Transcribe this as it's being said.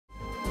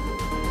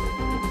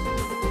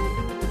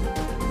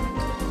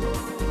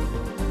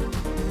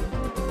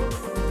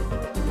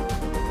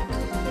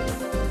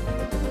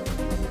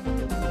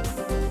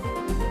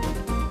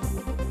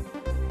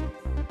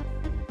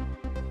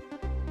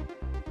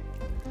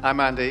I'm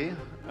Andy,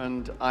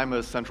 and I'm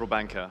a central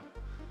banker.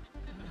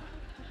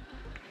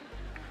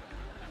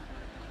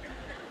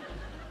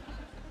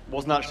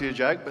 Wasn't actually a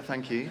joke, but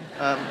thank you.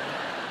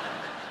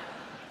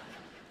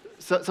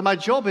 So my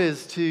job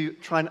is to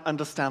try and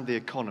understand the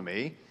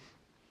economy,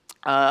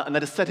 and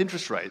then to set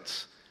interest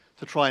rates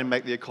to try and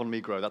make the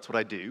economy grow. That's what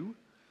I do.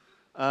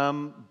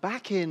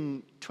 Back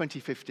in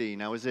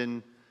 2015, I was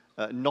in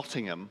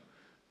Nottingham,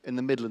 in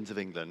the Midlands of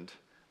England,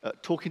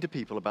 talking to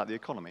people about the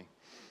economy.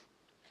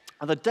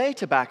 And the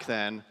data back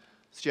then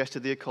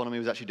suggested the economy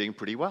was actually doing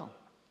pretty well.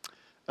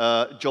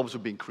 Jobs were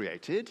being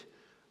created.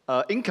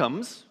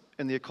 Incomes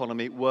in the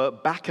economy were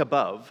back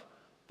above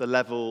the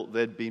level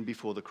they'd been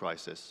before the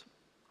crisis.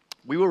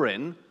 We were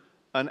in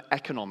an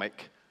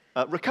economic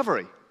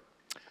recovery.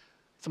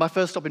 So my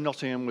first stop in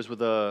Nottingham was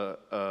with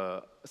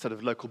a set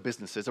of local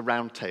businesses, a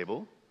round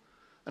table.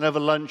 And over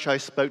lunch, I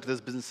spoke to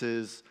those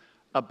businesses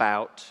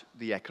about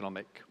the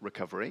economic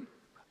recovery.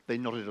 They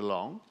nodded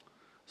along.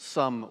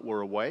 Some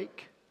were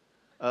awake.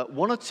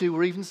 One or two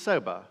were even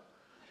sober.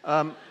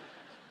 And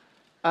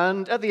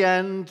at the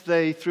end,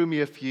 they threw me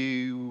a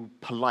few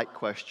polite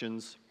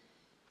questions,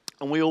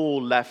 and we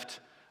all left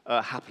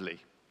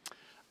happily.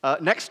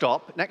 Next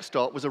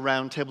stop was a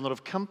round table not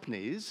of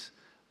companies,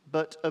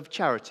 but of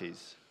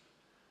charities.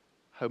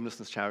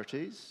 Homelessness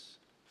charities,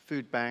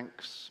 food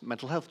banks,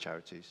 mental health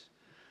charities.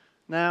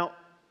 Now,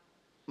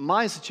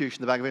 my institution,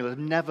 the Bank of England,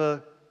 had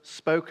never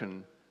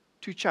spoken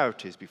to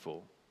charities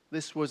before.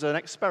 This was an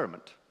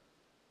experiment.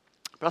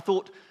 But I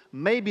thought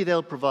maybe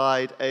they'll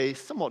provide a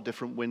somewhat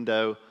different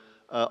window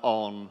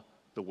on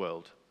the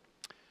world.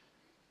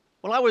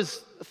 Well, I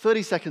was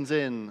 30 seconds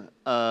in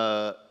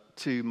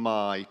to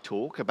my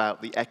talk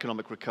about the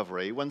economic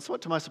recovery when,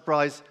 somewhat to my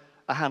surprise,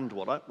 a hand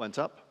went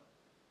up.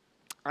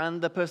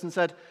 And the person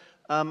said,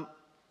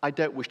 I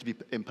don't wish to be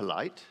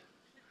impolite.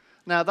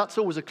 Now, that's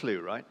always a clue,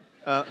 right?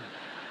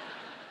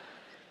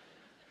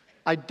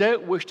 I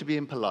don't wish to be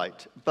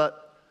impolite,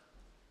 but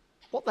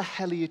what the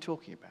hell are you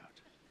talking about?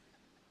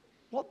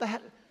 What the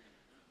hell?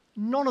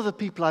 None of the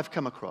people I've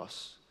come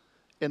across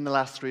in the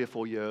last 3 or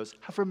 4 years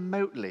have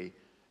remotely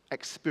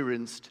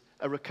experienced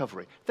a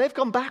recovery. They've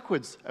gone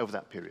backwards over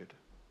that period.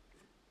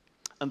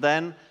 And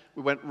then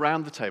we went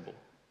round the table,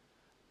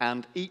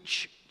 and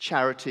each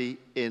charity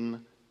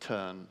in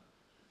turn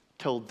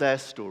told their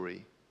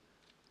story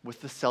with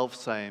the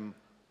self-same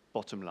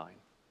bottom line.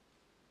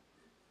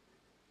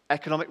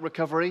 Economic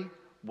recovery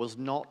was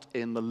not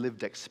in the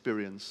lived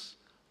experience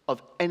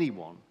of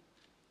anyone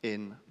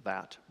in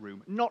that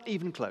room, not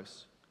even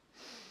close.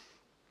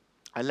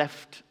 I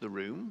left the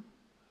room,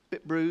 a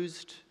bit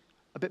bruised,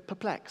 a bit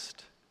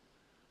perplexed.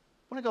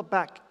 When I got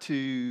back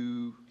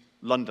to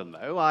London,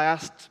 though, I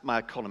asked my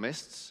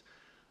economists,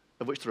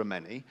 of which there are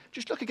many,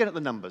 just look again at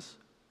the numbers.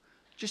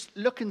 Just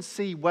look and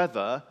see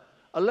whether,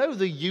 although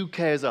the UK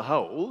as a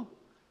whole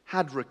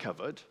had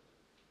recovered,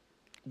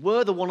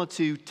 were there 1 or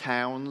 2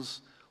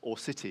 towns or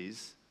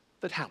cities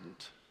that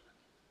hadn't.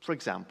 For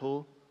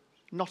example,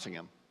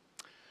 Nottingham.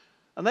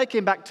 And they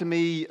came back to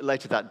me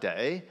later that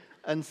day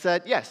and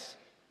said, yes,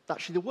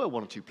 actually there were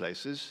 1 or 2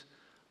 places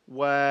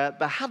where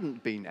there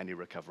hadn't been any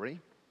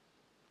recovery.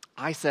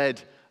 I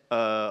said,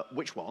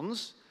 which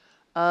ones?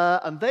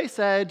 And they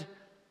said,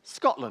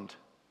 Scotland.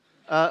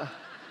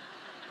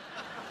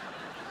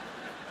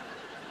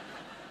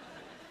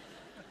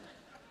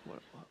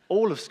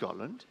 All of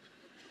Scotland?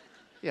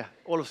 Yeah,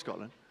 all of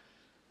Scotland.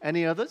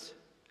 Any others?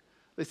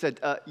 They said,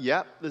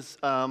 yeah, there's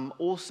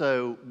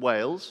also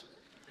Wales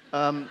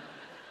and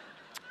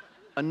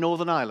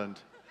Northern Ireland.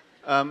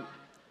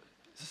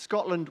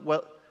 Scotland,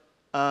 well,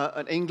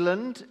 and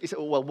England,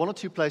 well, 1 or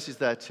 2 places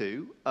there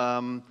too.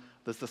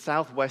 There's the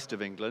southwest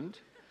of England.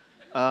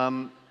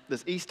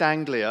 There's East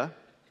Anglia.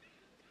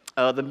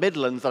 The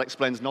Midlands, that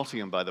explains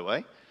Nottingham, by the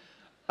way.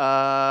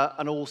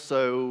 And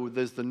also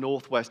there's the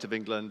northwest of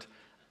England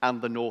and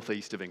the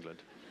northeast of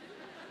England.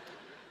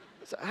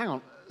 So hang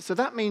on. So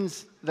that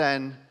means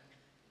then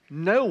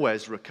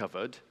nowhere's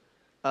recovered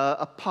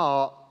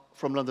apart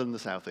from London and the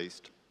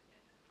southeast.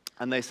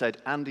 And they said,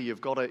 Andy, you've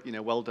got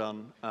it, well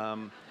done.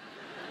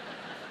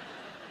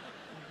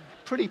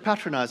 Pretty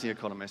patronizing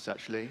economists,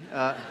 actually.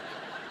 So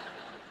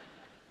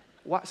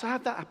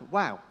how'd that happen?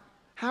 Wow.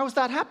 How's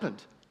that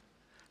happened?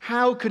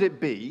 How could it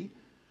be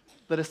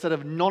that a set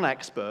of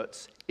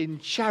non-experts in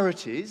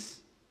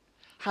charities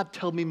had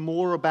told me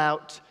more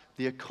about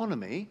the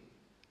economy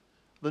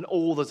than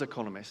all those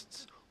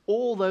economists,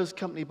 all those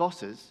company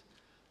bosses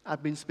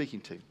I'd been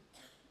speaking to?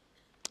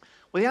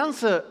 Well, the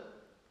answer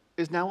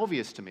is now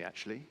obvious to me,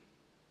 actually.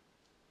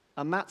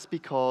 And that's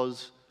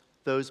because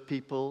those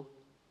people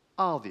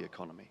are the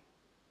economy.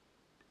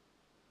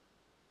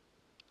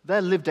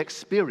 Their lived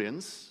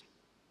experience,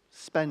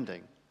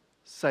 spending,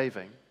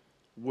 saving,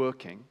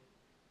 working,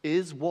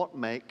 is what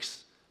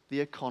makes the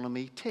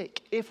economy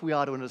tick. If we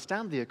are to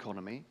understand the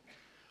economy,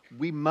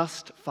 we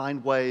must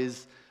find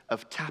ways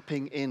of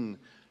tapping in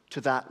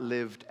to that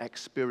lived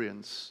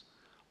experience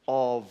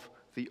of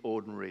the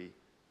ordinary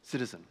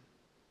citizen.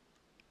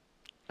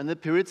 And the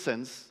period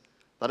since,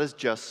 that is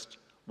just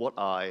what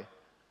I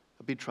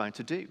have been trying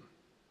to do.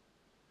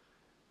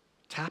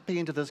 Tapping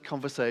into those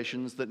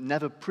conversations that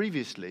never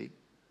previously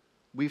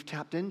we've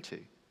tapped into.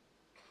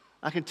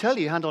 I can tell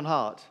you, hand on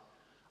heart,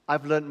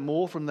 I've learned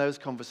more from those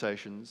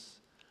conversations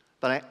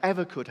than I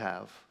ever could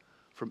have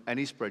from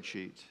any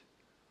spreadsheet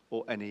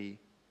or any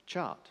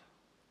chart.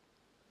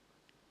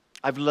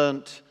 I've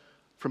learnt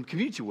from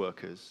community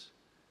workers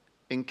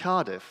in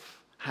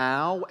Cardiff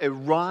how a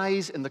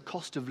rise in the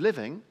cost of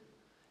living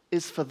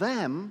is for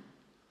them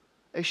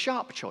a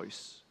sharp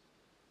choice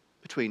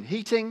between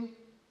heating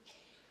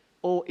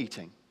or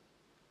eating.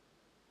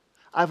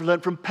 I've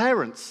learnt from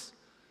parents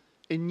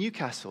in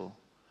Newcastle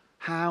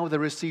how they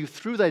receive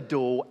through their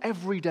door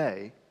every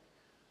day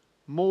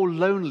more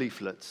loan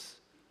leaflets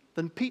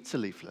than pizza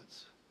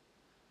leaflets.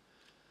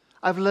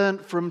 I've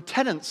learnt from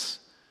tenants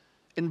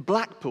in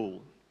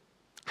Blackpool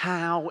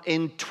how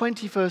in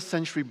 21st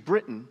century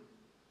Britain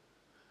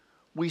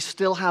we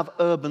still have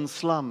urban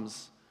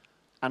slums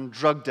and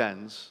drug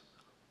dens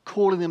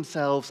calling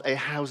themselves a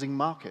housing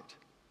market.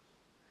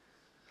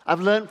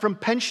 I've learnt from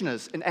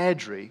pensioners in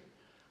Airdrie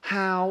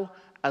how,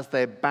 as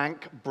their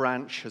bank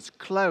branch has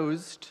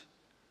closed,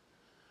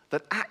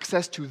 that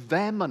access to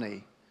their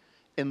money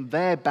in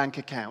their bank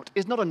account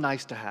is not a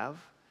nice to have,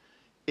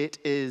 it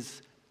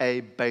is a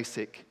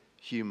basic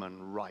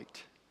human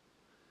right.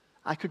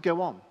 I could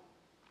go on.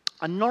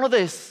 And none of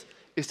this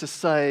is to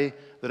say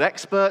that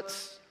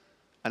experts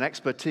and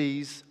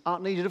expertise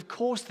aren't needed. Of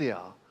course they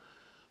are.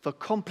 For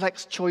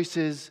complex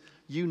choices,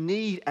 you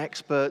need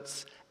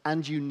experts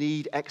and you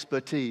need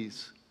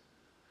expertise.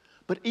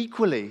 But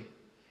equally,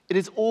 it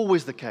is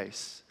always the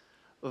case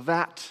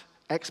that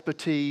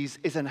expertise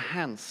is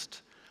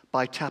enhanced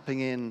by tapping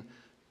in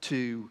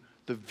to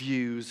the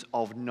views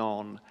of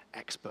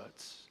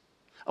non-experts.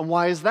 And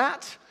why is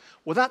that?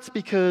 Well, that's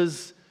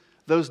because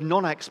those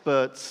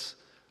non-experts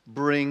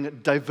bring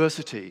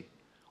diversity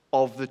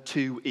of the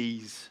two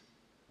E's.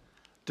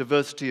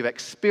 Diversity of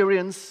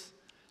experience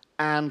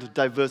and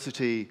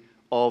diversity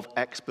of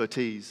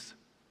expertise.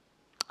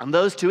 And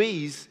those two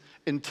E's,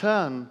 in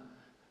turn,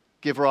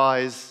 give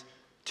rise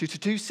to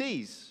two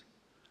C's,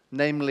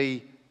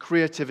 namely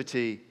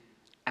creativity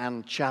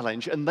and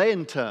challenge. And they,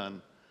 in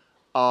turn,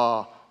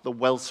 are the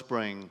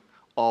wellspring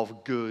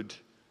of good,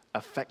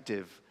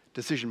 effective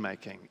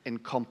decision-making in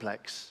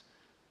complex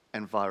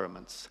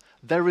environments.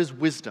 There is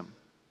wisdom.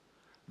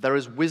 There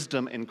is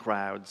wisdom in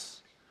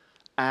crowds,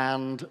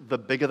 and the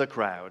bigger the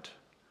crowd,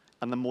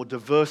 and the more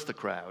diverse the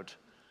crowd,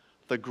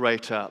 the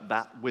greater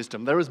that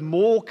wisdom. There is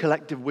more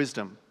collective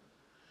wisdom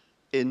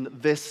in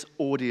this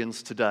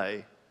audience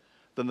today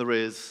than there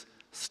is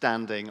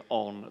standing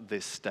on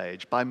this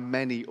stage, by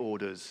many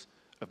orders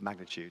of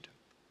magnitude.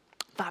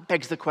 That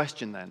begs the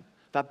question then,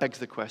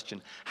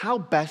 how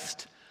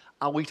best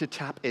are we to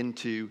tap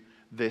into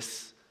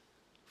this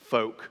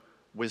folk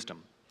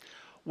wisdom?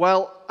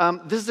 Well,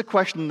 this is a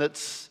question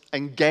that's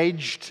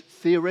engaged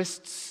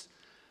theorists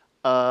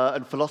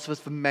and philosophers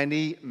for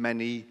many,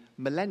 many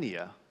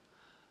millennia.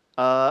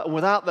 And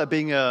without there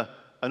being an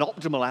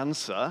optimal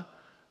answer,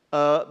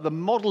 the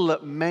model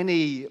that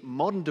many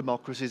modern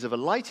democracies have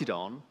alighted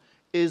on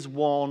is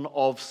one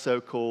of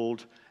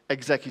so-called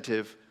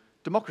executive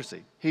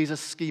democracy. Here's a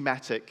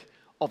schematic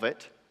of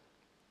it.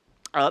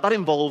 That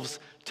involves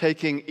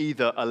taking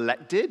either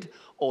elected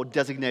or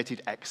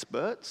designated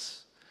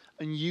experts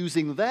and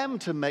using them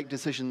to make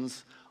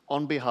decisions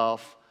on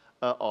behalf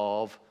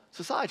of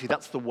society.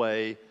 That's the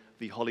way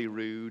the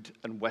Holyrood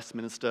and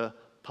Westminster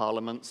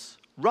parliaments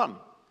run.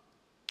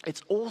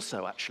 It's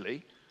also,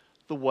 actually,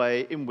 the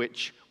way in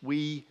which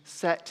we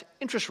set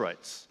interest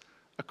rates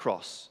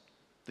across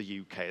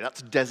the UK.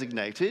 That's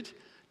designated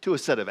to a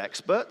set of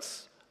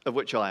experts, of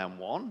which I am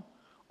one,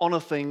 on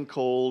a thing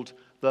called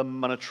the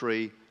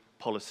Monetary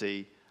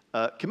Policy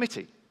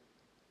Committee.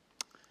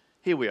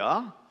 Here we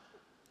are.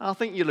 I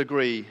think you'll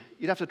agree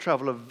you'd have to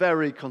travel a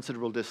very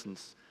considerable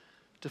distance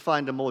to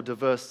find a more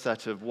diverse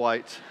set of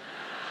white,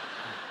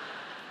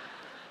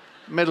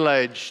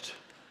 middle-aged,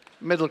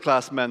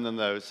 middle-class men than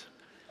those.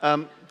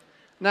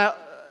 Now,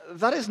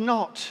 that is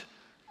not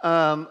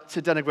to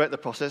denigrate the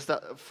process,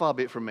 that far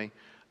be it from me.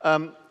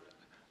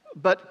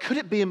 But could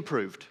it be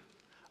improved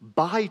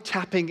by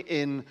tapping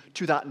in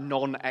to that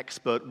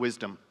non-expert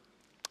wisdom,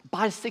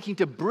 by seeking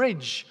to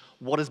bridge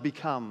what has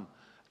become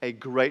a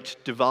great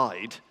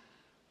divide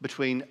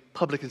between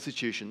public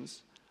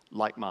institutions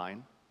like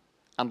mine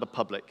and the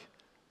public,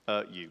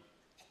 you?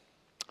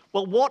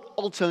 Well, what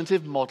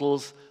alternative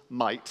models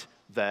might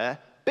there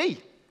be?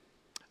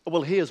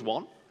 Well, here's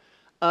one,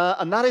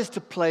 and that is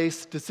to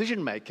place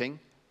decision-making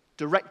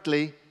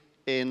directly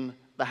in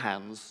the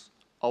hands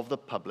of the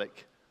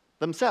public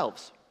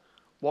themselves,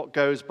 what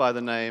goes by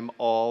the name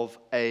of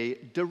a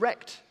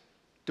direct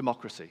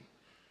democracy,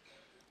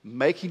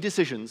 making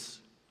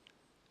decisions,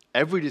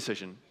 every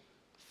decision,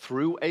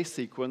 through a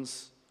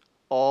sequence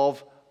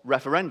of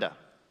referenda.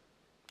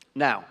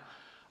 Now,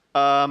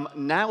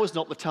 now is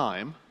not the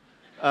time,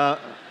 for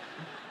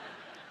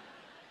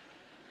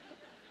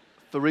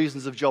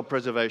reasons of job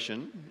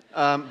preservation,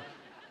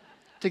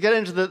 to get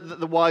into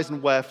the whys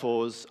and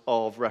wherefores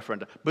of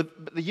referenda.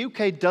 But the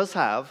UK does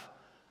have,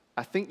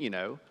 I think you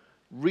know,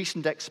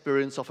 recent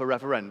experience of a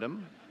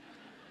referendum.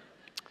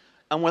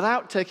 And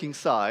without taking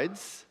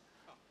sides,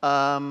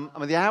 I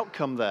mean, the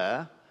outcome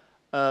there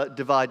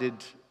divided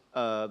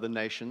the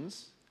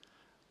nations.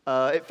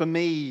 It, for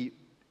me,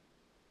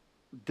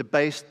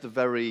 debased the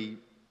very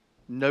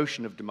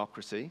notion of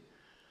democracy.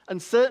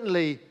 And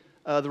certainly,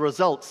 the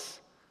results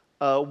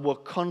were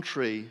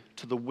contrary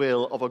to the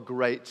will of a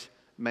great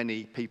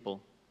many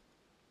people.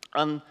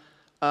 And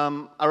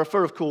I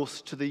refer, of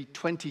course, to the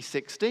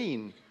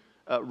 2016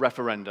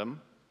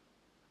 referendum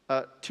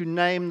to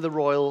name the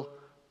Royal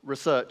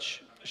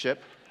Research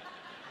Ship.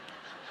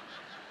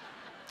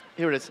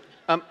 Here it is.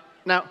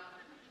 Now,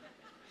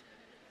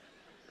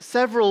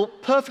 several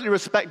perfectly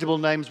respectable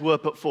names were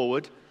put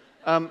forward.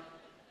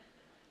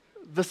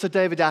 The Sir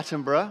David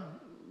Attenborough,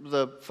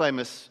 the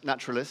famous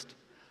naturalist,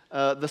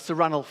 the Sir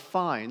Ranulph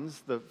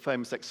Fiennes, the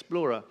famous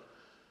explorer,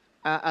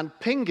 and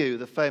Pingu,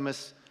 the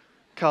famous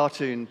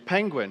cartoon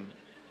penguin.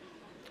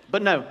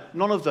 But no,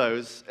 none of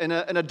those. In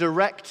a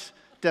direct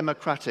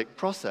democratic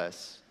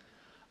process,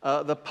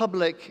 the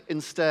public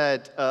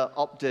instead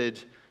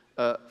opted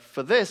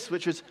for this,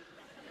 which was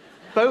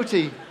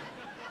Boaty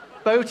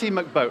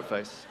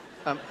McBoatface.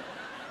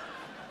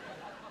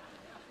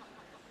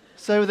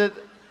 So that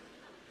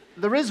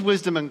there is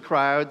wisdom in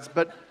crowds,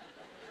 but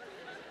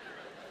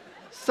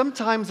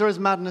sometimes there is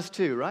madness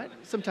too, right?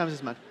 Sometimes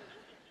it's mad.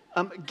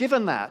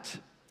 Given that,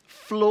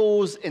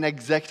 flaws in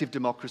executive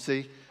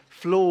democracy,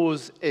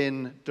 flaws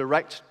in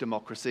direct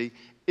democracy,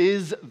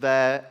 is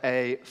there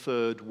a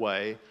third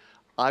way?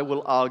 I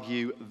will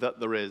argue that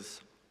there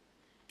is.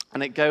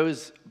 And it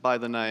goes by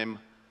the name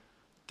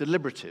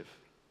deliberative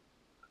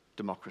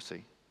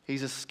democracy.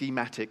 He's a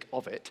schematic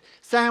of it.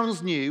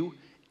 Sounds new.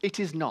 It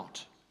is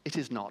not. It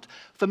is not.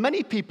 For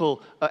many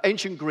people,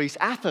 ancient Greece,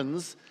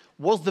 Athens,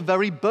 was the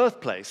very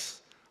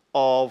birthplace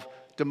of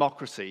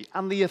democracy.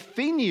 And the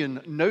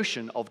Athenian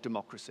notion of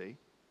democracy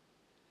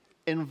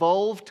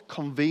involved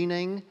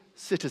convening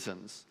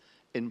citizens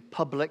in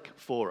public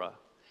fora,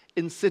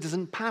 in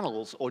citizen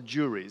panels or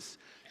juries,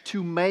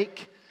 to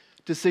make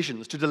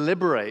decisions, to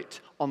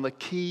deliberate on the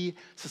key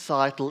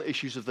societal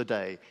issues of the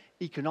day,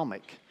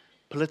 economic,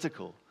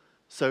 political,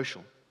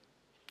 social.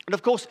 And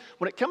of course,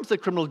 when it comes to the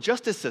criminal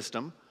justice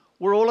system,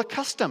 we're all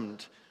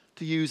accustomed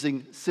to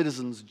using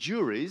citizens'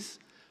 juries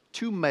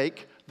to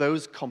make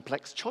those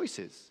complex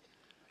choices,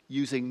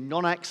 using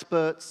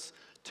non-experts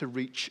to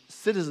reach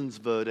citizens'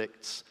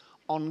 verdicts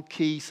on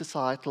key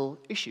societal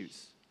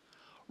issues.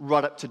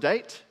 Right up to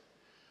date,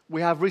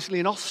 we have recently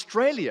in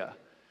Australia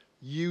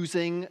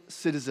using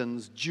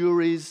citizens'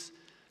 juries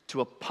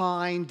to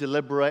opine,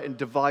 deliberate, and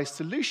devise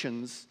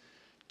solutions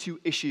to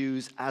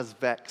issues as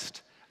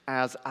vexed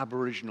as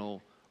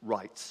Aboriginal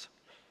rights.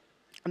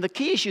 And the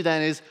key issue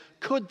then is,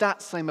 could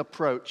that same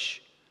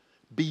approach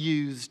be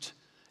used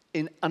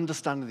in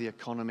understanding the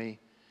economy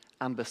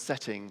and the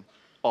setting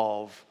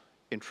of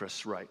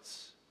interest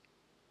rates?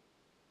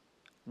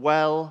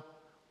 Well,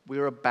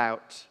 we're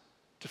about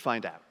to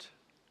find out.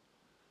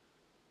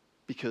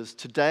 Because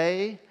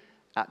today,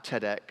 at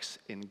TEDx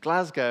in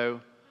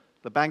Glasgow,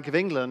 the Bank of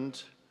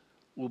England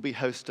will be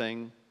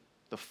hosting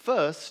the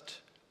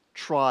first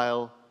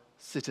trial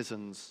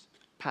citizens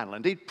panel.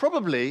 Indeed,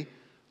 probably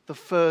the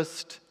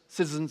first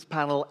citizens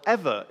panel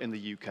ever in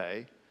the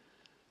UK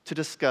to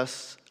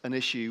discuss an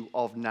issue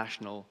of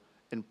national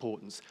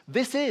importance.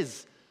 This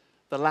is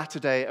the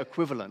latter-day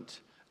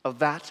equivalent of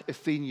that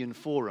Athenian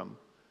forum,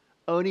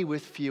 only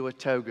with fewer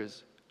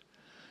togas.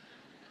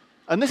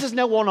 And this is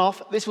no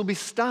one-off. This will be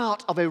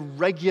start of a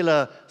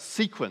regular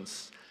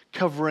sequence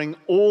covering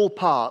all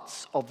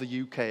parts of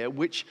the UK at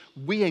which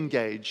we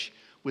engage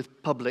with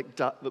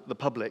the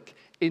public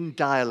in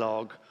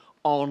dialogue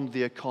on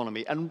the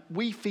economy. And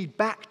we feed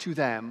back to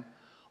them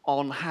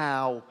on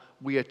how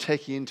we are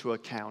taking into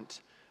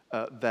account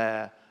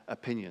their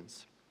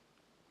opinions.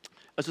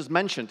 As was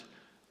mentioned,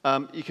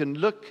 you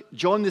can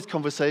join this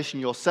conversation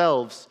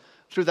yourselves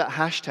through that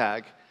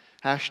hashtag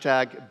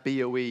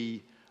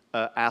BOE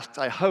Asked.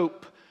 I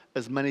hope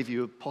as many of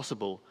you as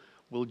possible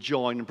will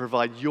join and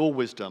provide your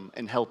wisdom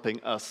in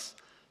helping us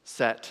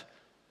set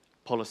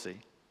policy.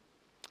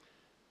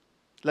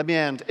 Let me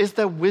end. Is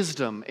there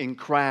wisdom in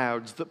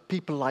crowds that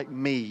people like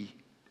me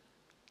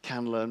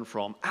can learn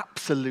from?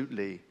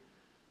 Absolutely,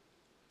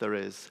 there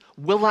is.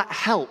 Will that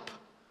help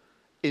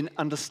in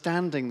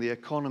understanding the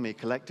economy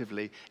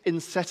collectively, in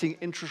setting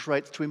interest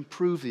rates to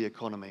improve the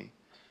economy?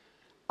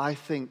 I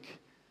think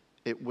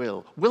it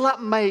will. Will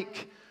that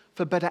make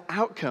for better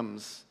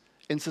outcomes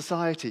in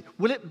society?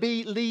 Will it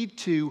lead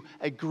to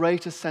a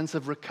greater sense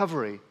of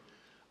recovery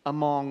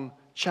among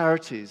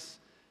charities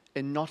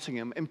in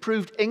Nottingham,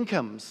 improved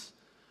incomes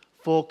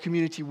for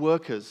community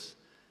workers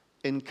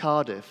in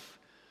Cardiff,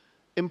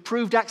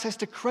 improved access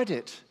to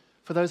credit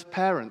for those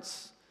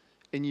parents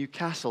in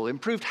Newcastle,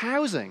 improved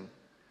housing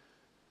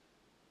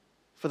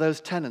for those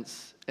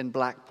tenants in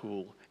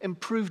Blackpool,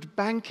 improved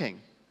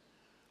banking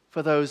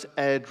for those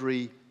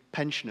Airdrie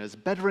pensioners,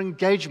 better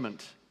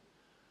engagement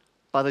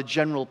by the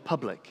general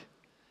public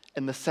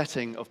in the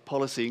setting of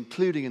policy,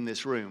 including in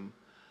this room?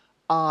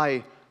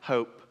 I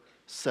hope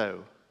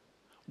so.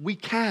 We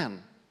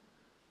can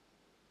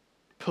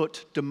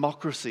put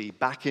democracy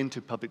back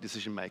into public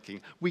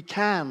decision-making. We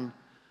can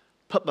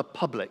put the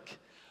public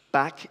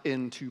back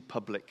into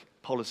public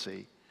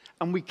policy.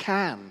 And we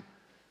can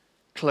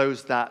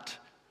close that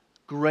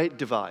great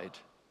divide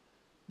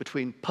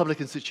between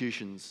public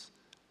institutions,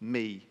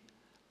 me,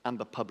 and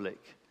the public,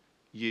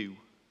 you.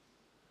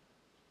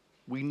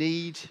 We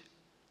need,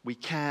 we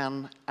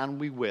can, and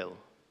we will.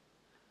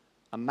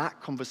 And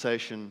that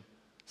conversation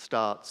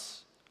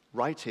starts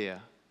right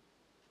here,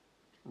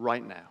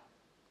 right now.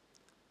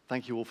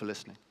 Thank you all for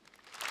listening.